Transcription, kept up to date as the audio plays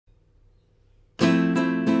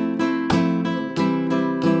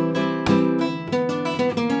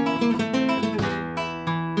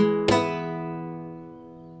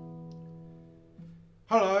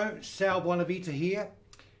Sal Bonavita here.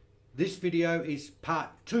 This video is part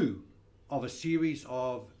 2 of a series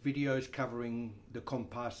of videos covering the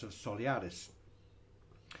compas of Soleares.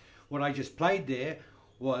 What I just played there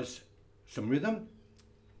was some rhythm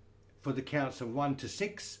for the counts of 1 to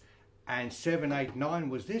 6, and 7, 8, 9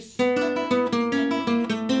 was this, and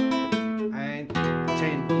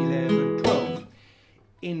 10, 11, 12.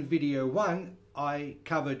 In video 1 I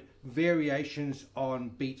covered variations on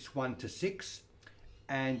beats 1 to 6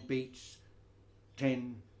 and beats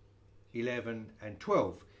 10, 11 and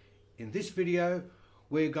 12. In this video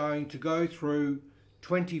we're going to go through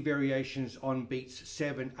 20 variations on beats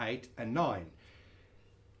 7, 8 and 9.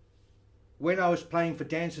 When I was playing for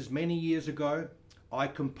dancers many years ago, I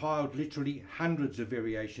compiled literally hundreds of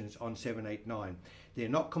variations on 7, 8, 9. They're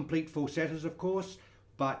not complete falsetas, of course,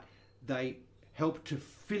 but they help to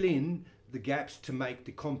fill in the gaps to make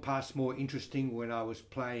the compas more interesting when I was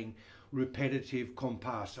playing repetitive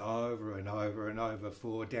compas over and over and over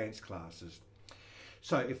for dance classes.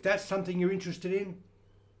 So if that's something you're interested in,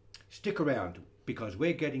 stick around because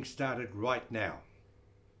we're getting started right now.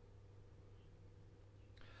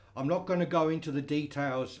 I'm not going to go into the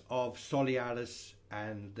details of Soleares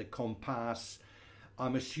and the compas.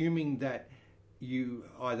 I'm assuming that you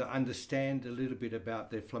either understand a little bit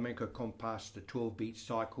about the flamenco compas, the 12-beat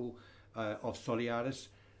cycle of Soleares,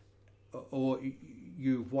 or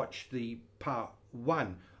you've watched the part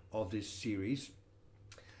 1 of this series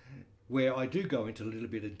where I do go into a little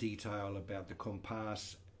bit of detail about the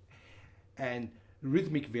compas and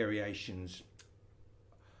rhythmic variations.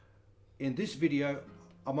 In this video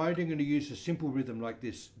I'm only going to use a simple rhythm like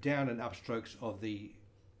this, down and up strokes of the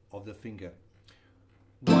finger.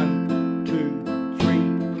 1, 2, 3,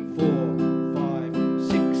 4,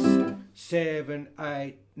 5, 6, 7,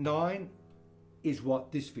 8, 9 is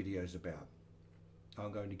what this video is about.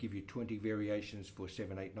 I'm going to give you 20 variations for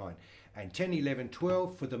 7, 8, 9. And 10, 11,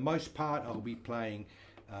 12, for the most part, I'll be playing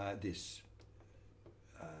this.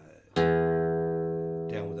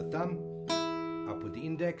 Down with the thumb, up with the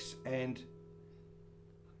index, and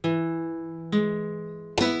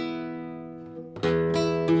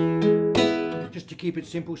just to keep it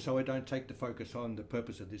simple so I don't take the focus on the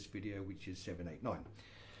purpose of this video, which is 7, 8, 9.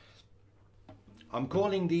 I'm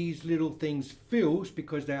calling these little things fills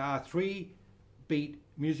because there are 3-beat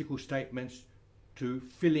musical statements to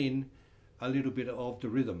fill in a little bit of the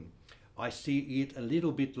rhythm. I see it a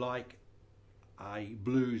little bit like a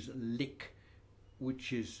blues lick,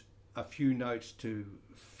 which is a few notes to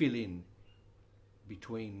fill in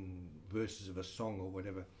between verses of a song or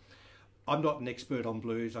whatever. I'm not an expert on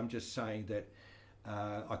blues. I'm just saying that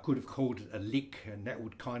I could have called it a lick and that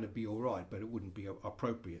would kind of be all right, but it wouldn't be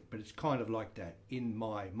appropriate. But it's kind of like that in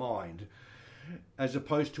my mind, as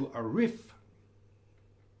opposed to a riff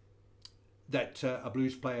that a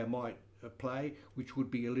blues player might play, which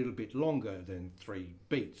would be a little bit longer than 3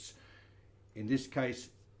 beats. In this case,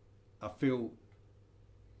 a fill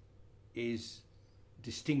is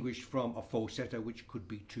distinguished from a falseta, which could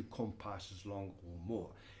be 2 compasses long or more.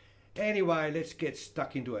 Anyway, let's get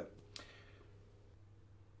stuck into it.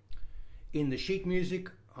 In the sheet music,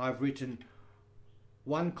 I've written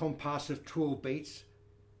 1 compas of 12 beats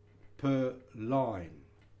per line.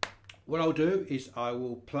 What I'll do is I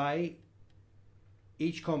will play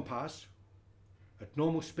each compas at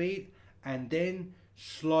normal speed and then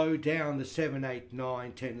slow down the 7, 8,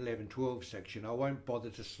 9, 10, 11, 12 section. I won't bother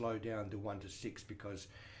to slow down the 1 to 6 because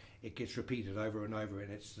it gets repeated over and over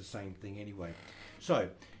and it's the same thing anyway. So,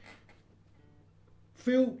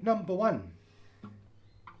 fill number 1.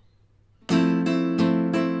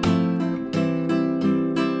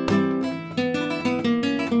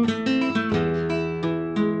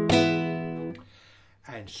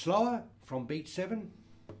 And slower from beat 7,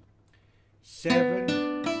 7,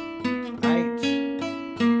 8,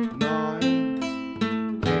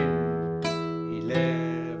 9, 10,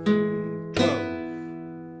 11,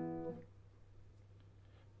 12.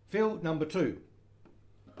 Fill number 2.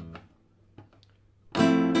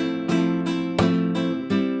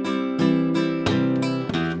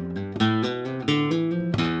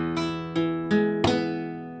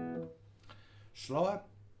 Slower.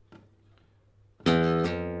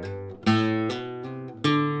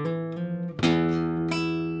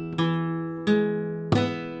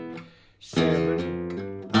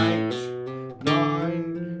 7, 8,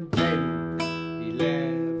 9, 10,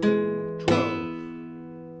 11,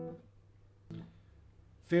 12.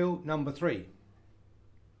 Fill number 3.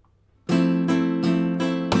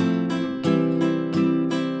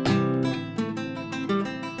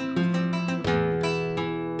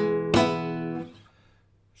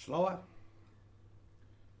 Slower.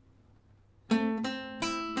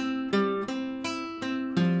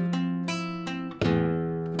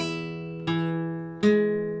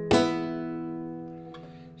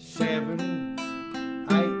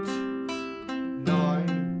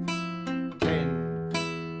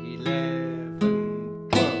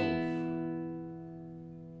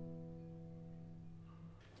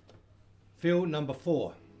 Fill number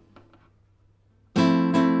 4.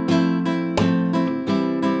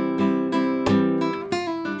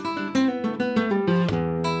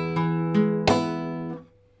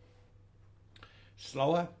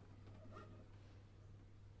 Slower.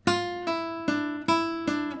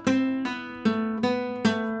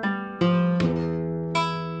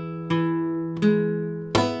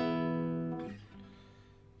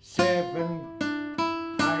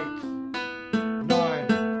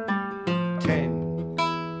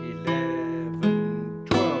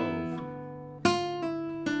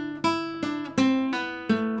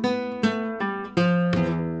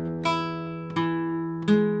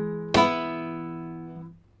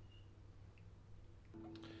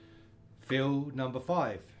 Fill number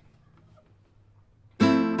 5.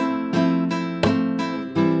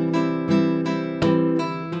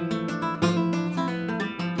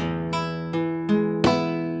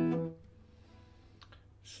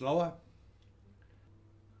 Slower.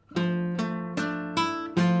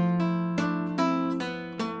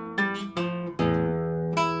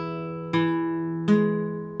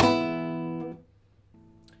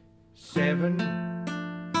 Seven,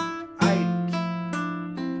 8,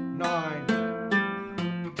 9,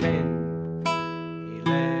 10,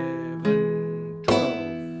 11, 12.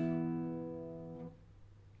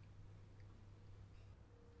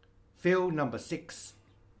 Fill number 6.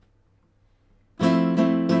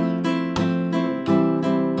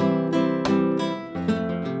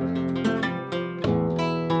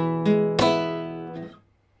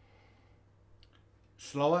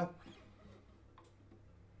 Slower.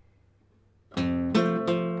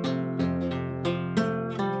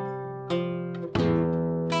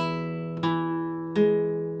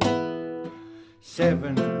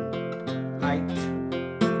 Seven, 8,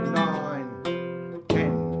 9,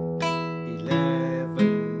 10,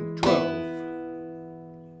 11, 12.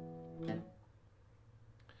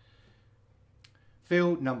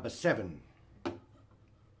 Fill number 7.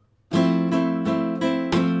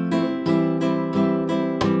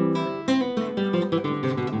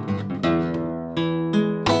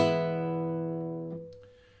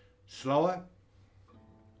 Slower.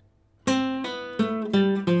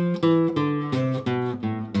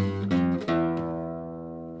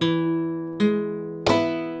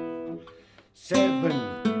 Seven,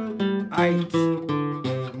 8,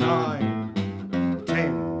 9,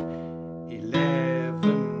 10,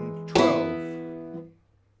 11, 12.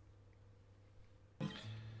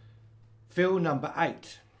 Fill number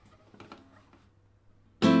 8.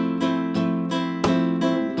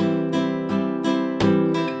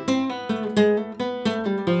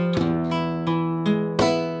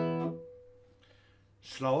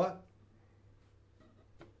 Slower.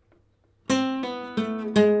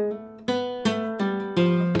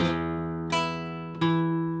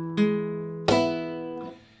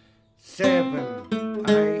 Seven,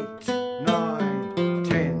 8, 9,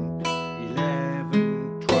 10,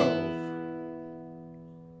 11, 12.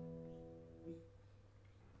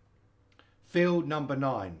 Fill number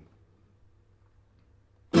 9.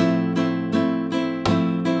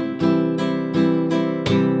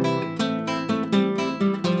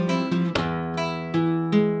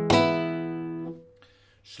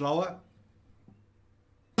 Slower.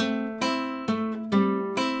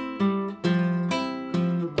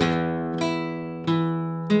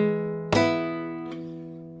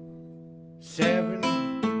 Seven,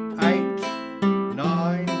 8,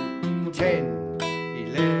 9, 10,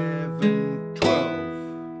 11, 12.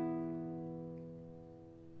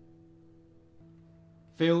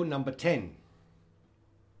 Fill number 10.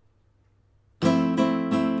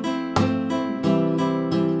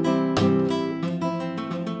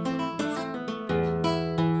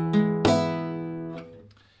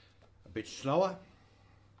 Bit slower.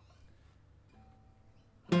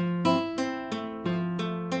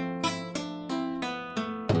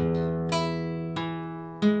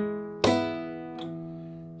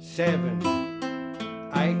 Seven,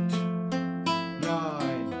 8,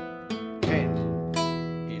 9, 10,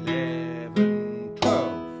 11,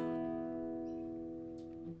 12.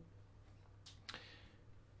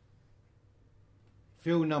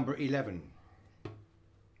 Fill number 11.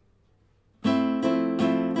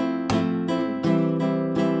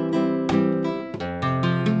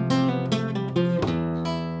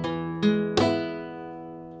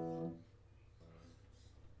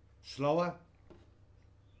 Slower.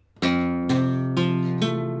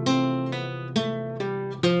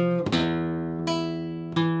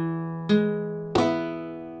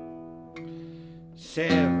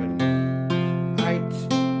 Seven, 8,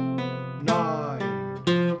 9,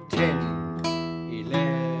 10,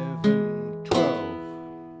 11, 12.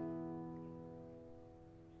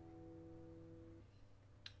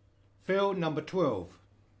 Fill number 12.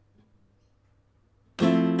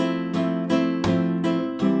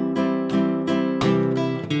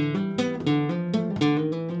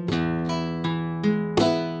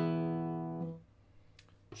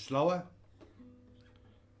 Slower.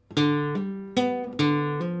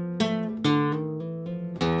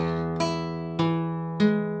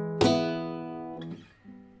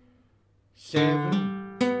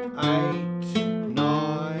 Seven, 8,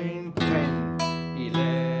 9, 10,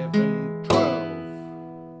 11, 12.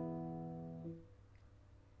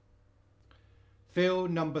 Fill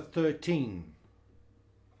number 13.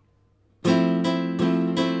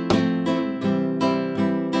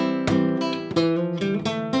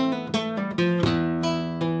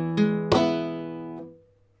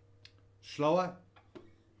 Slower.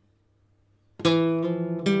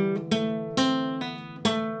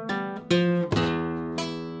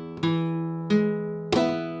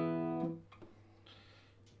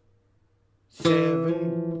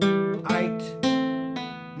 Seven, 8,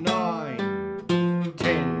 9,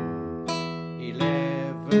 10,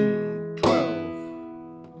 11, 12.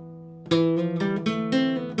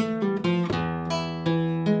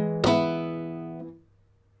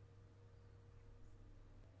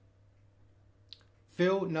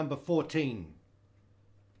 Fill number 14.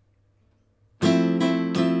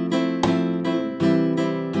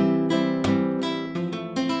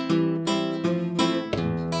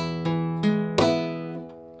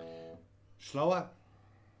 Slower.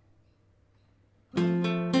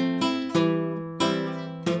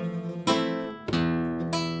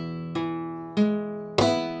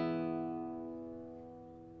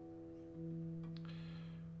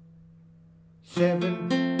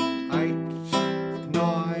 Seven, 8,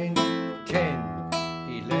 9, 10,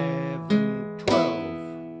 11, 12.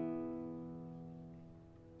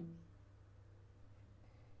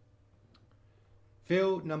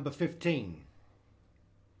 Fill number 15.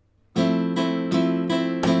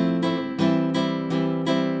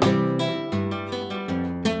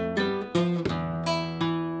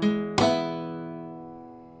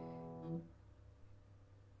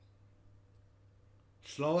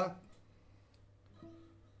 Slower.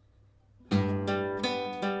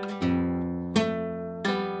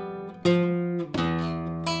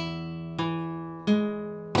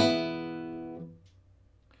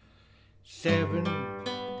 Seven,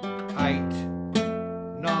 8,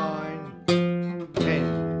 9,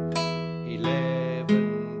 10,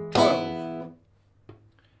 11, 12.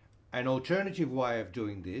 An alternative way of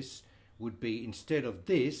doing this would be, instead of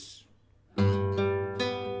this, with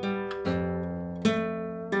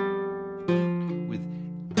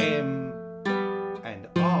M and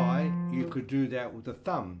I, you could do that with the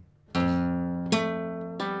thumb.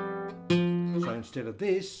 So instead of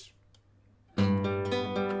this, you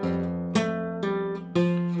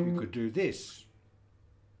could do this.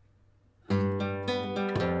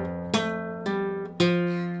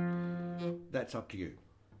 That's up to you.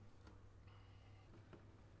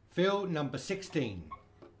 Fill number 16.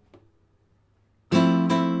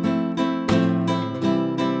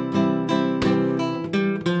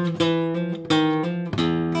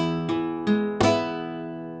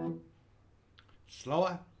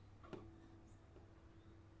 Slower.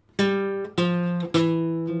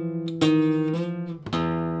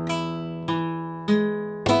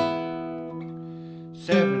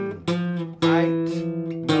 Seven, 8,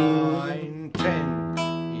 9, 10,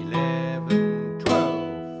 11,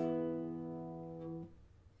 12.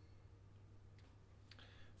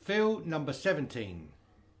 Fill number 17.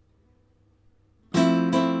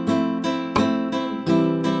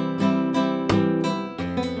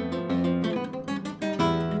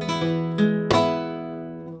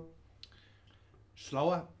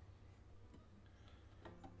 Slower.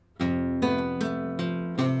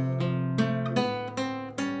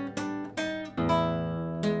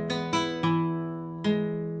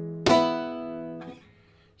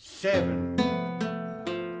 Seven,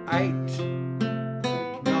 8,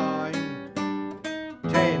 9,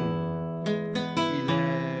 10,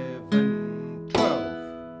 11, 12.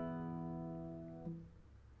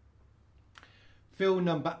 Fill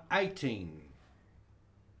number 18.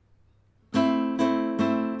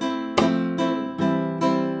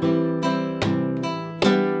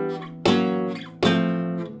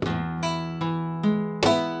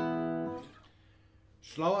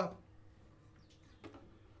 Slower.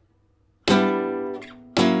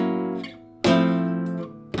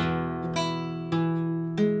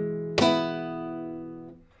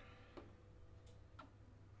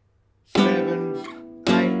 Seven,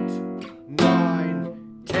 8,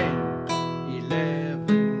 9, 10,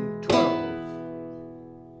 11, 12.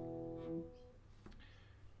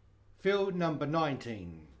 Fill number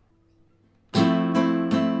 19.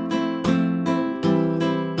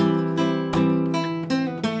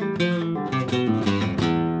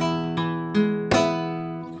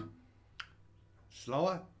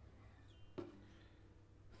 Slower.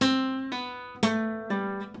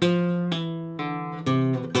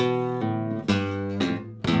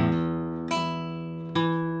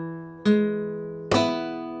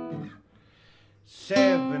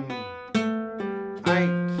 Seven, 8,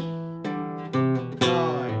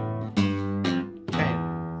 9, 10,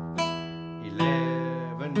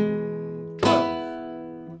 11,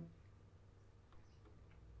 12.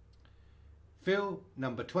 Fill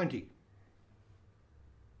number 20.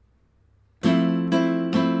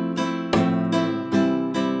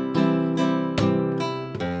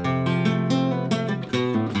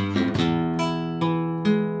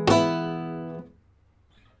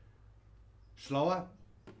 Slower.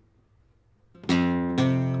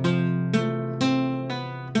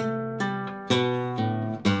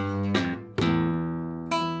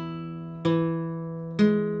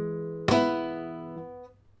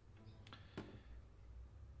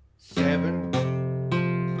 Seven,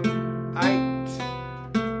 8,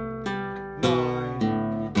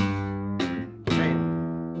 9,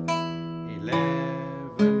 10,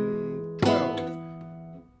 11, 12.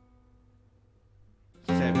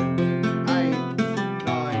 7, 8,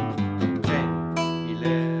 9, 10,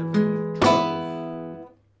 11,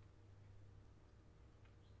 12.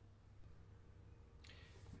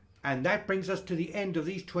 And that brings us to the end of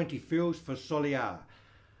these 20 fills for Solea.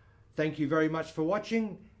 Thank you very much for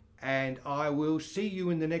watching, and I will see you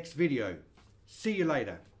in the next video. See you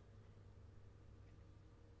later.